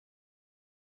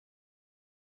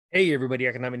Hey everybody,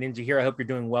 Economic Ninja here. I hope you're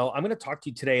doing well. I'm going to talk to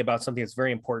you today about something that's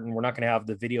very important. We're not going to have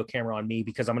the video camera on me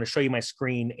because I'm going to show you my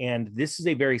screen, and this is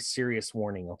a very serious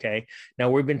warning. Okay. Now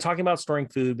we've been talking about storing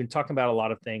food, been talking about a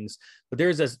lot of things, but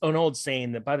there's an old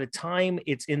saying that by the time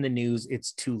it's in the news,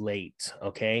 it's too late.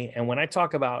 Okay. And when I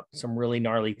talk about some really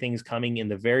gnarly things coming in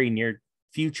the very near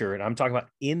future, and I'm talking about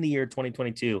in the year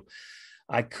 2022,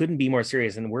 I couldn't be more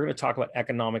serious. And we're going to talk about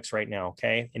economics right now.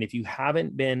 Okay. And if you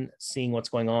haven't been seeing what's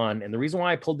going on, and the reason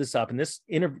why I pulled this up, and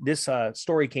this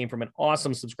story came from an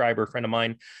awesome subscriber, friend of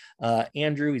mine,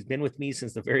 Andrew. He's been with me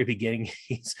since the very beginning.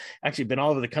 He's actually been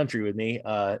all over the country with me.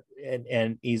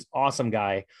 And he's awesome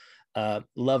guy.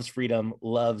 Loves freedom,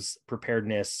 loves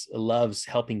preparedness, loves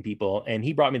helping people. And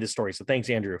he brought me this story. So thanks,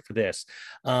 Andrew, for this.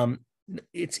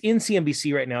 It's in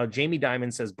CNBC right now. Jamie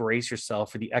Dimon says, brace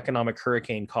yourself for the economic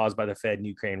hurricane caused by the Fed and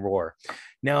Ukraine war.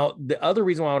 Now, the other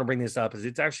reason why I want to bring this up is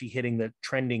it's actually hitting the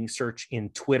trending search in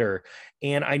Twitter.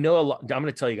 And I know a lot, I'm going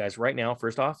to tell you guys right now,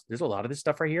 first off, there's a lot of this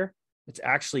stuff right here. It's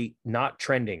actually not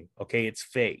trending. Okay. It's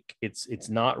fake. It's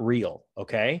not real.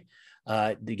 Okay.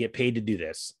 They get paid to do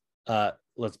this. That's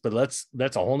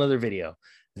a whole nother video.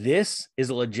 This is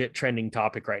a legit trending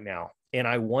topic right now. And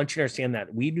I want you to understand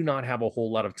that we do not have a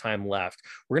whole lot of time left.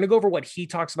 We're going to go over what he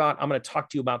talks about. I'm going to talk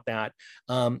to you about that.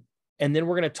 And then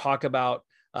we're going to talk about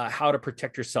how to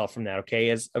protect yourself from that. Okay.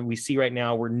 As we see right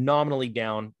now, we're nominally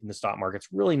down in the stock markets,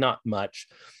 really not much.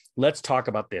 Let's talk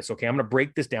about this. Okay. I'm going to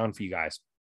break this down for you guys.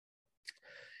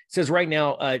 It says right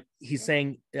now, he's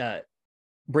saying,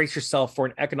 brace yourself for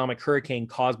an economic hurricane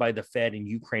caused by the Fed and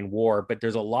Ukraine war, but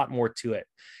there's a lot more to it.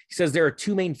 He says there are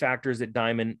two main factors that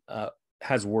Dimon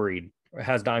has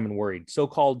Dimon worried.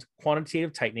 So-called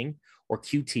quantitative tightening, or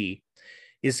QT,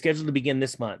 is scheduled to begin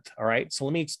this month. All right. So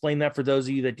let me explain that for those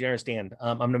of you that don't understand.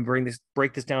 I'm going to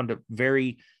break this down to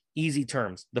very easy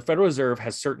terms. The Federal Reserve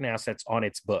has certain assets on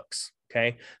its books.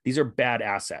 Okay. These are bad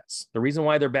assets. The reason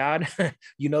why they're bad,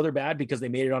 they're bad because they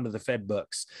made it onto the Fed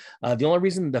books. The only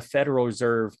reason the Federal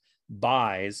Reserve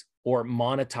buys or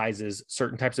monetizes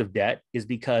certain types of debt is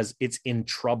because it's in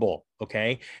trouble.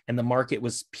 Okay. And the market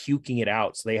was puking it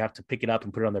out. So they have to pick it up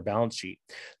and put it on their balance sheet.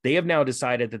 They have now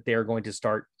decided that they're going to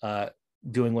start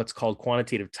doing what's called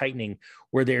quantitative tightening,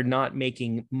 where they're not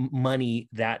making money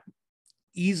that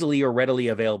easily or readily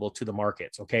available to the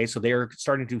markets. Okay. So they're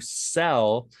starting to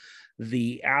sell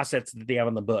the assets that they have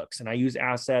on the books. And I use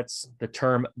assets, the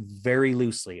term, very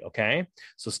loosely. Okay.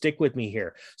 So stick with me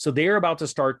here. So they're about to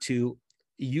start to,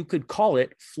 you could call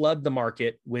it, flood the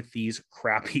market with these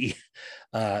crappy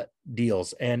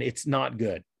deals. And it's not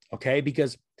good. Okay.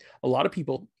 Because a lot of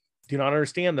people do not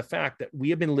understand the fact that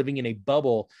we have been living in a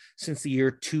bubble since the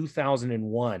year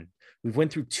 2001. We've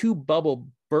went through two bubble,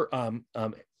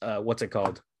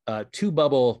 two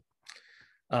bubble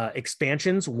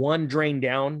expansions, one drained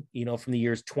down, from the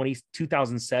years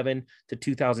 2007 to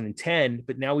 2010,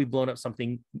 but now we've blown up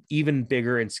something even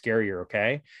bigger and scarier.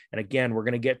 Okay. And again, we're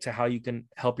going to get to how you can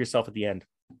help yourself at the end.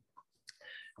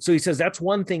 So he says that's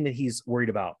one thing that he's worried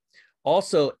about.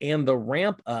 Also, and the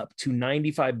ramp up to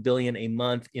 95 billion a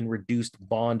month in reduced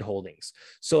bond holdings.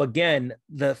 So again,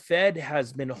 the Fed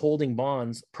has been holding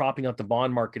bonds, propping up the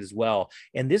bond market as well.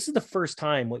 And this is the first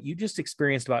time what you just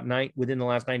experienced within the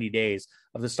last 90 days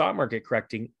of the stock market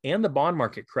correcting and the bond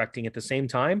market correcting at the same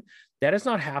time. That has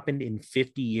not happened in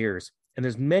 50 years. And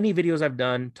there's many videos I've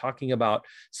done talking about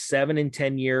 7 and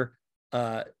 10 year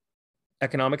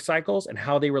economic cycles and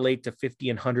how they relate to 50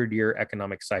 and 100-year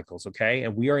economic cycles. Okay.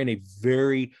 And we are in a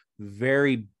very,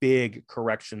 very big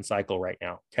correction cycle right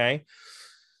now. Okay.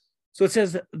 So it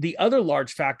says the other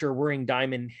large factor worrying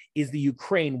Dimon is the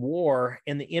Ukraine war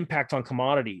and the impact on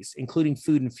commodities, including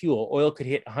food and fuel. Oil could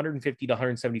hit $150 to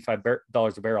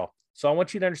 $175 a barrel. So I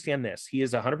want you to understand this. He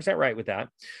is 100% right with that,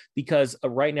 because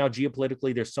right now,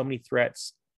 geopolitically, there's so many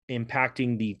threats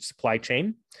impacting the supply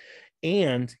chain.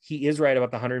 And he is right about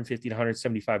the $150 to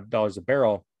 $175 a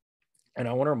barrel. And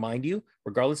I want to remind you,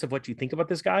 regardless of what you think about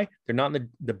this guy, they're not in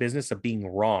the business of being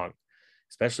wrong,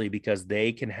 especially because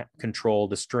they can control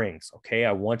the strings. Okay.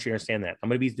 I want you to understand that. I'm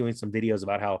going to be doing some videos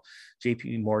about how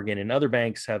JP Morgan and other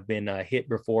banks have been hit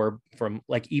before, from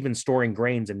like even storing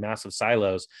grains in massive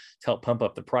silos to help pump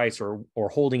up the price, or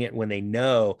holding it when they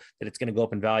know that it's going to go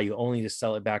up in value, only to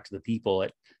sell it back to the people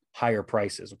at higher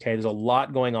prices. Okay. There's a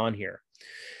lot going on here.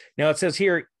 Now it says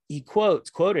here, he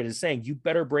quoted as saying, "You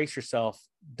better brace yourself,"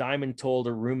 Dimon told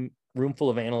a room full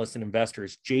of analysts and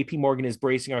investors. JP Morgan is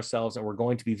bracing ourselves, and we're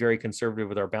going to be very conservative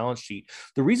with our balance sheet.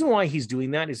 The reason why he's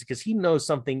doing that is because he knows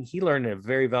something he learned in a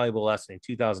very valuable lesson in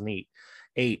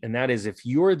 2008. And that is, if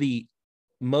you're the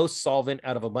most solvent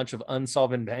out of a bunch of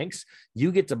unsolvent banks,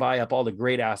 you get to buy up all the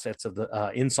great assets of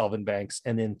the insolvent banks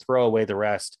and then throw away the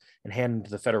rest and hand them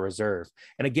to the Federal Reserve.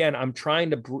 And again, I'm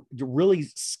trying to really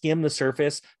skim the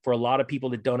surface for a lot of people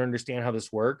that don't understand how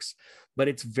this works, but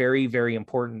it's very, very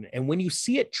important. And when you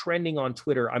see it trending on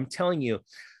Twitter, I'm telling you,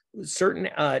 certain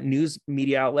news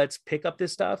media outlets pick up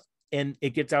this stuff and it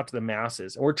gets out to the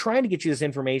masses. And we're trying to get you this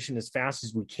information as fast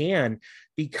as we can,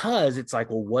 because it's like,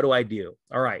 well, what do I do?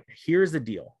 All right, here's the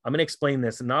deal. I'm going to explain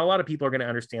this, and not a lot of people are going to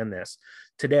understand this.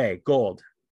 Today, gold,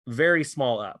 very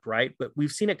small up, right? But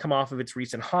we've seen it come off of its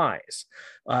recent highs.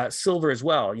 Silver as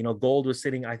well. You know, gold was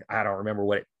sitting, I don't remember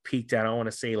what it peaked at. I want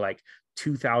to say like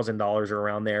 $2,000 or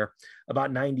around there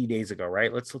about 90 days ago,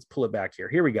 right? Let's pull it back here.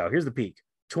 Here we go. Here's the peak,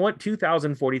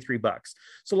 $2,043.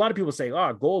 So a lot of people say,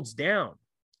 oh, gold's down.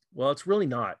 Well, it's really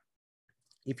not.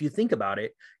 If you think about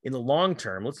it in the long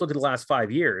term, let's look at the last 5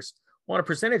 years. On a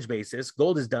percentage basis,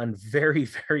 gold has done very,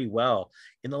 very well.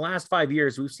 In the last 5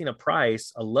 years, we've seen a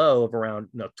low of around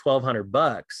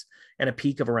 $1,200 and a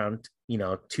peak of around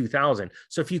 2,000.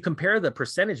 So if you compare the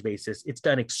percentage basis, it's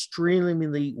done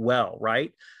extremely well,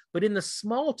 right? But in the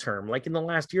small term, like in the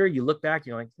last year, you look back,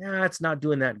 you're like, nah, it's not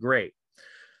doing that great.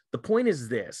 The point is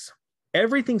this: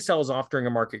 everything sells off during a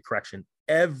market correction.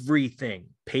 Everything,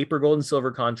 paper, gold, and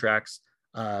silver contracts,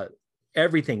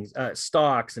 everything,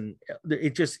 stocks, and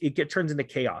it turns into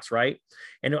chaos, right?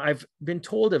 And I've been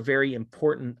told a very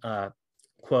important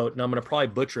quote, and I'm going to probably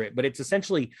butcher it, but it's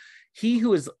essentially, he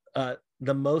who is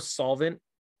the most solvent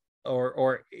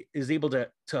or is able to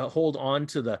hold on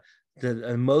to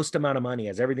the most amount of money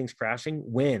as everything's crashing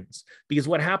wins. Because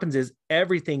what happens is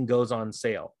everything goes on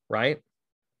sale, right?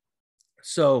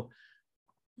 So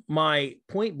my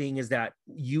point being is that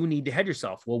you need to hedge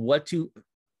yourself. Well, what do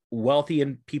wealthy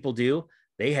people do?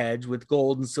 They hedge with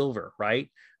gold and silver, right?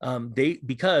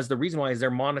 Because the reason why is they're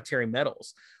monetary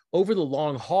metals. Over the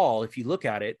long haul, if you look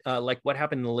at it, like what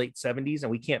happened in the late 70s,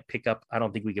 and we can't pick up, I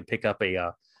don't think we could pick up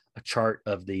a chart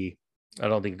of I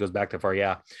don't think it goes back that far.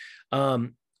 Yeah.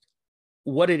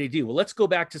 What did it do? Well, let's go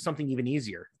back to something even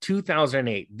easier.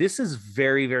 2008. This is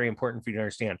very, very important for you to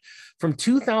understand. From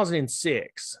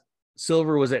 2006,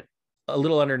 silver was at a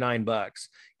little under $9.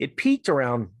 It peaked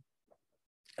around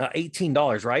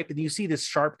 $18, right? But you see this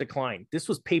sharp decline. This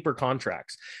was paper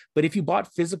contracts. But if you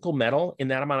bought physical metal in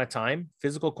that amount of time,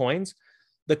 physical coins,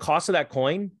 the cost of that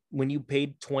coin, when you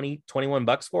paid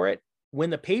 $21 for it, when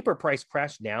the paper price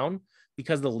crashed down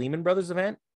because of the Lehman Brothers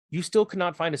event, you still could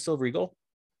not find a silver eagle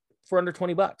for under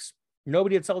 $20.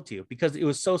 Nobody would sell it to you because it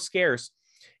was so scarce,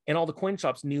 and all the coin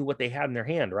shops knew what they had in their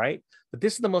hand, right? But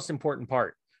this is the most important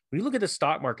part. When you look at the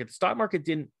stock market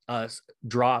didn't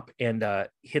drop and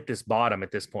hit this bottom at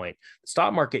this point. The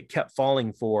stock market kept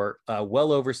falling for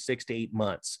well over 6 to 8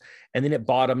 months. And then it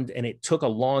bottomed, and it took a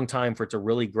long time for it to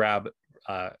really grab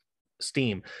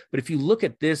steam. But if you look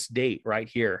at this date right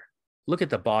here, look at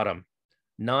the bottom,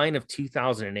 9 of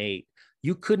 2008.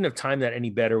 You couldn't have timed that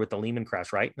any better with the Lehman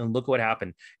crash, right? And look what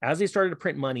happened. As they started to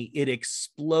print money, it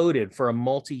exploded for a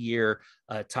multi-year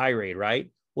tirade,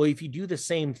 right? Well, if you do the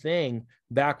same thing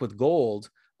back with gold,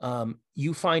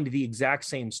 you find the exact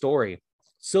same story.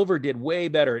 Silver did way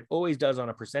better. It always does on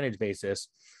a percentage basis.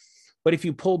 But if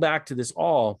you pull back to this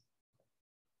that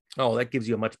gives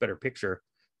you a much better picture.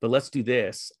 But let's do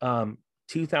this.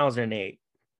 2008.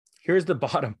 Here's the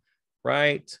bottom,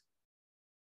 right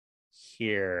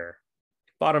here.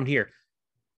 Bottomed here.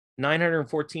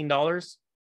 $914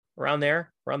 around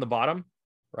there, around the bottom,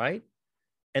 right?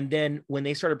 And then when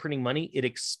they started printing money, it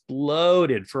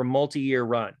exploded for a multi-year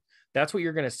run. That's what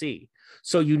you're going to see.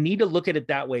 So you need to look at it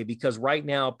that way, because right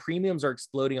now premiums are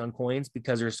exploding on coins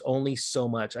because there's only so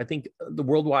much. I think the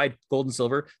worldwide gold and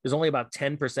silver, there's only about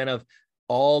 10% of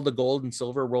all the gold and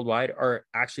silver worldwide are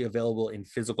actually available in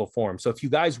physical form. So if you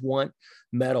guys want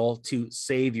metal to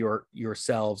save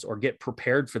yourselves or get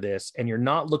prepared for this, and you're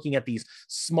not looking at these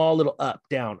small little up,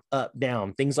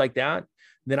 down, things like that,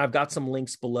 then I've got some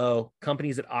links below,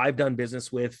 companies that I've done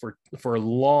business with for a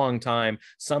long time.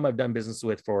 Some I've done business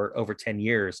with for over 10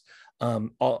 years.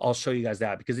 I'll show you guys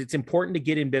that, because it's important to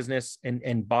get in business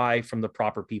and buy from the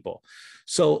proper people.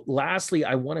 So lastly,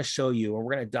 I want to show you, and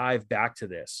we're going to dive back to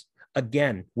this.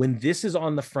 Again, when this is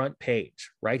on the front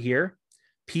page right here,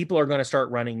 people are going to start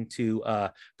running to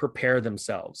prepare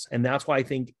themselves. And that's why I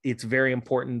think it's very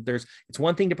important. It's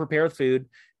one thing to prepare with food,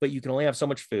 but you can only have so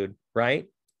much food, right?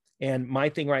 And my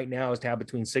thing right now is to have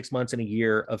between 6 months and a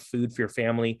year of food for your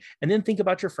family. And then think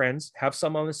about your friends, have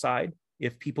some on the side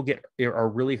if people are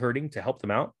really hurting, to help them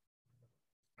out.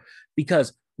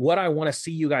 Because what I want to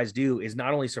see you guys do is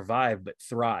not only survive, but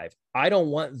thrive. I don't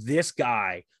want this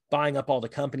guy buying up all the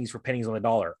companies for pennies on the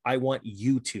dollar. I want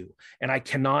you to. And I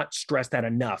cannot stress that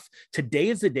enough. Today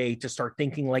is the day to start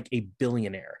thinking like a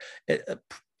billionaire.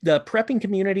 The prepping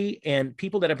community and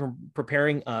people that have been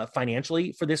preparing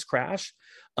financially for this crash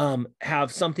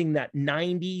have something that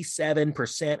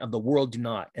 97% of the world do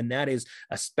not. And that is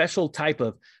a special type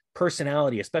of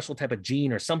personality, a special type of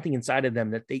gene or something inside of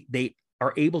them that they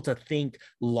are able to think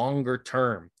longer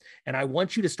term. And I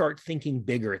want you to start thinking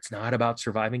bigger. It's not about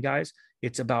surviving, guys.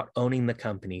 It's about owning the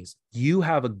companies. You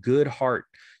have a good heart.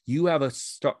 You have a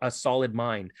solid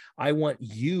mind. I want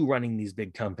you running these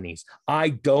big companies. I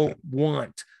don't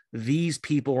want these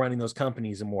people running those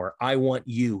companies anymore. I want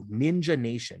you, Ninja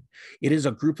Nation. It is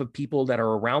a group of people that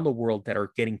are around the world that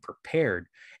are getting prepared,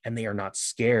 and they are not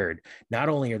scared. Not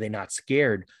only are they not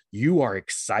scared, you are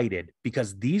excited,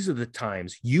 because these are the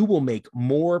times you will make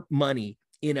more money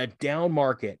in a down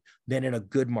market than in a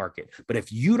good market. But if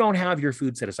you don't have your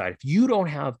food set aside, if you don't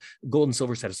have gold and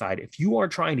silver set aside, if you are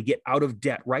trying to get out of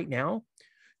debt right now,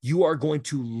 you are going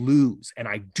to lose. And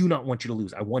I do not want you to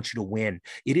lose. I want you to win.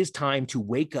 It is time to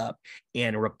wake up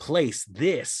and replace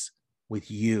this with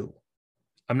you.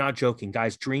 I'm not joking,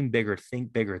 guys. Dream bigger,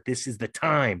 think bigger. This is the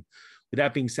time. With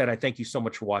that being said, I thank you so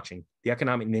much for watching. The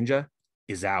Economic Ninja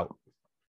is out.